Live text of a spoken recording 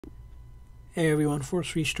Hey everyone,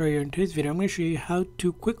 Force Restore here. In today's video, I'm going to show you how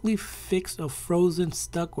to quickly fix a frozen,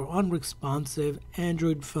 stuck, or unresponsive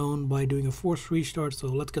Android phone by doing a force restart. So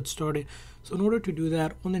let's get started. So in order to do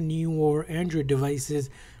that on the newer Android devices,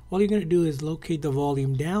 all you're going to do is locate the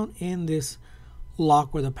volume down and this lock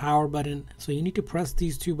or the power button. So you need to press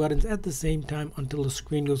these two buttons at the same time until the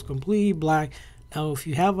screen goes completely black. Now if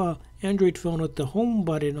you have a Android phone with the home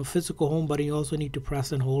button, a physical home button, you also need to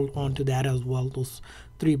press and hold on to that as well, those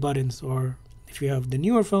three buttons. Or if you have the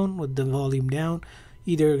newer phone with the volume down,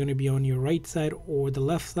 either going to be on your right side or the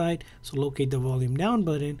left side. So locate the volume down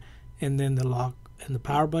button and then the lock and the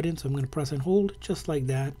power button. So I'm going to press and hold just like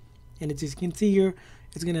that. And as you can see here,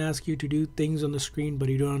 it's going to ask you to do things on the screen, but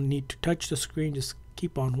you don't need to touch the screen. Just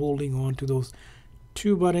keep on holding on to those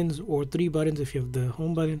two buttons or three buttons if you have the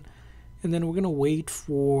home button. And then we're going to wait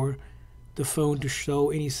for the phone to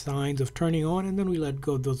show any signs of turning on, and then we let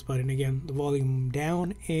go of those buttons. Again, the volume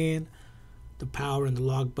down and the power and the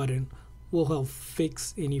lock button will help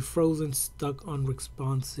fix any frozen, stuck,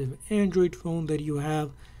 unresponsive Android phone that you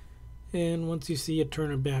have. And once you see it,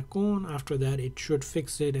 turn it back on. After that, it should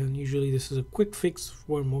fix it, and usually this is a quick fix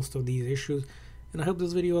for most of these issues. And I hope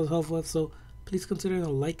this video was helpful, so please consider the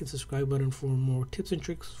like and subscribe button for more tips and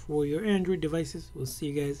tricks for your Android devices. We'll see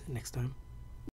you guys next time.